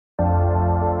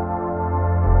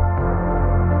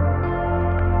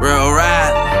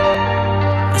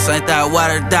This ain't that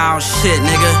watered down shit,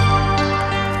 nigga.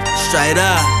 Straight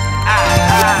up.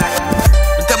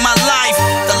 Look at my life,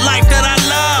 the life that I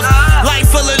love. Life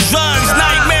full of drugs,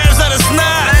 nightmares of the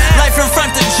snub. Life in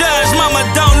front of judge, mama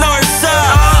don't know her son.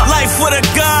 Life with a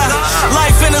gun,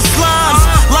 life in the slums.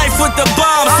 Life with the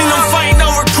bombs, seen them fighting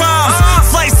over crumbs.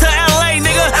 Flights to LA,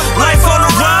 nigga, life on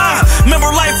the run.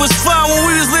 Remember life was fun when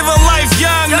we was living life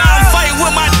young. Now I'm fighting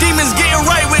with my demons, getting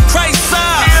right with Christ's son.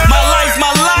 My life,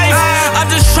 I'm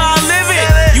just trying to live it.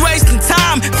 You wasting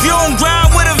time if you don't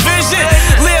grind with a vision.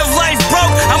 Live life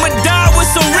broke, I'ma die with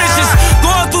some riches.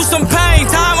 Going through some pain,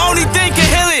 time only thing can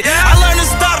heal it. I learned to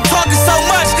stop talking so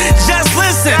much, just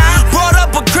listen. Brought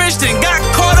up a Christian, got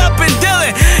caught up in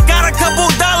dealing. Got a couple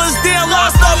dollars, then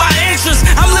lost all my interest.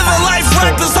 I'm living life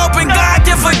reckless, hoping God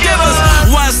can forgive us.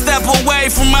 One step away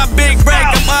from my big break,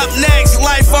 I'm up next.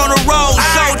 Life on the road,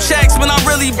 show checks, but I'm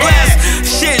really blessed.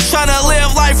 Shit, tryna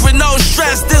live life with no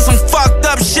stress. Did some fucked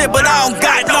up shit, but I don't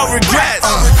got no regrets.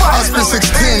 I spit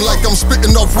 16 like I'm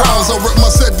spitting off rounds. I rep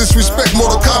my set, disrespect,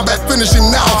 Mortal Kombat finishing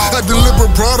now. I deliver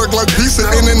product like pizza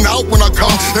in and out when I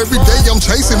come. Every day I'm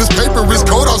chasing this paper, it's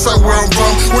cold outside where I'm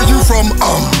from. Where you from?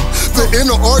 The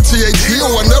inner RTHO.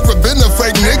 I never been a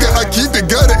fake nigga, I keep it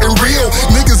gutter and real.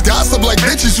 Niggas gossip like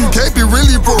bitches, you can't be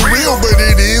really for real. But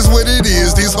it is what it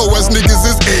is, these hoe ass niggas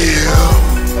is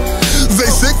ill. They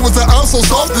sick with an ounce of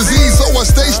soft disease, so I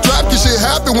stay strapped, cause shit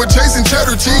happen when chasing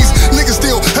cheddar cheese. Niggas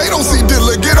still hate on C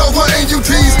Dilla, get off my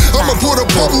AUTs. I'ma put a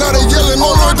pump, now they yelling,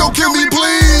 oh Lord, don't kill me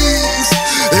please.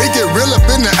 It get real up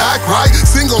in the act right,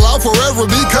 single out forever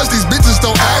because these bitches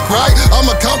don't act right.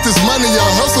 I'ma count this money, I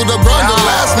hustled the grinder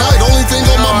last night. Only thing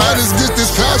on my mind is get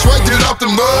this cash right, get it out the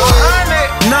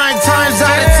mud. 9 times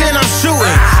out of 10 I'm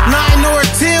shooting, 9 or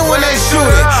 10 when they shoot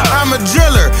it. I'm a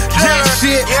driller, jack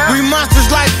shit, we monsters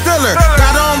like Thriller.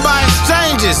 Got owned by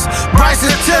exchanges,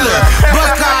 Bryson Tiller,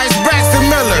 Buckeyes, Braxton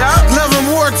Miller.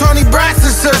 Loving war, Tony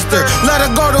Braxton's sister. Let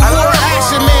her go to war,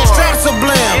 action man, straps a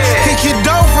blam. Kick your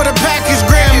dough for the package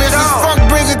gram. Mrs. Funk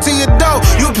brings it to your dough,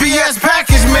 UPS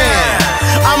package man.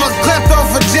 I'm a klepto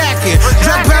for jacket,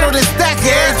 drug pedal to stack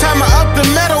it. Every time I up the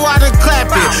metal, I done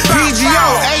clap it. PGO,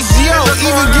 HGO,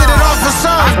 even get it off a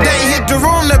song. They hit the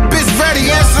room, the bitch ready,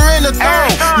 answering the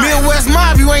throne. Midwest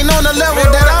mob, you ain't on the level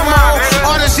that I'm on.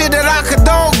 All the shit that I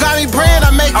condone, got me praying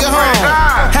I make it home.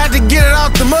 Had to get it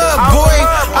out the mud, boy.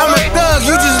 I'm a thug,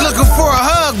 you just looking for a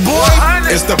hug, boy.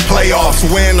 It's the playoffs,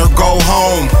 win or go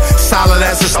home. Solid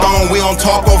as a stone, we don't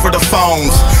talk over the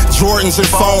phones. Jordans and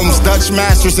foams, Dutch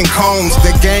masters and combs.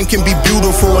 The game can be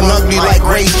beautiful and ugly like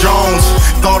Grace Jones.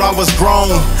 Thought I was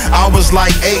grown, I was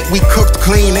like 8. We cooked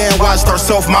clean and watched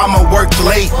ourselves, mama worked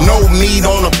late. No meat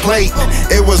on the plate,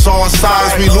 it was all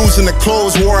sides. We losing the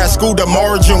clothes wore at school, the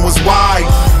margin was wide.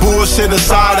 Bullshit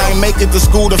aside, I ain't make it to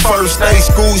school the first day.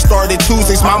 School started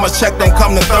Tuesdays, mama check don't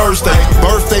come to Thursday.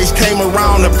 Birthdays came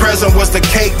around, the present was the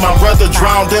cake. My brother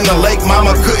drowned in the lake,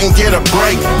 mama couldn't get a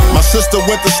break. My sister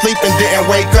went to sleep and didn't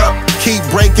wake up. Keep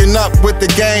breaking up with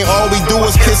the game, all we do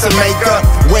is kiss and make up.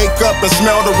 Wake up and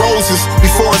smell the roses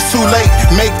before it's too late.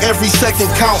 Make every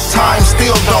second count, time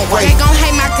still don't wait. They gon'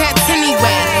 hate my depth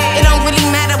anyway. It don't really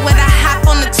matter what I hop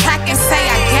on the track and say.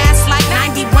 I gas like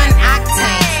 91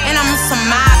 octane, and I'm on some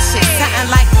mob shit,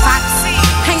 something like Foxy.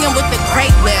 Hanging with the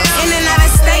great whales, in and out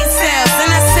of state sales,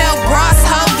 and I sell bras,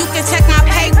 ho. You can check my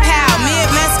PayPal.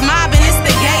 Midwest mob and it's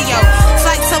the Yayo.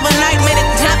 Flights overnight made it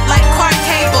jump like car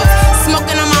cable.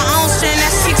 Smoking on my own strand,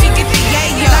 that shit you get the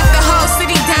Yayo. Like the whole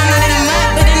city down out in the mud,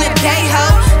 but in the day, ho.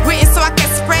 Written so I can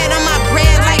spread on my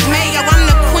bread like mayo. I'm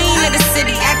the queen of the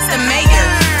city, ask the mayor.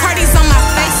 Parties on my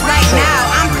face right now,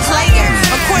 I'm player.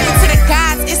 According to the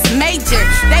gods, it's major.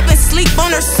 They been sleep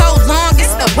on her so long,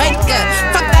 it's the wake up.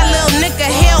 Fuck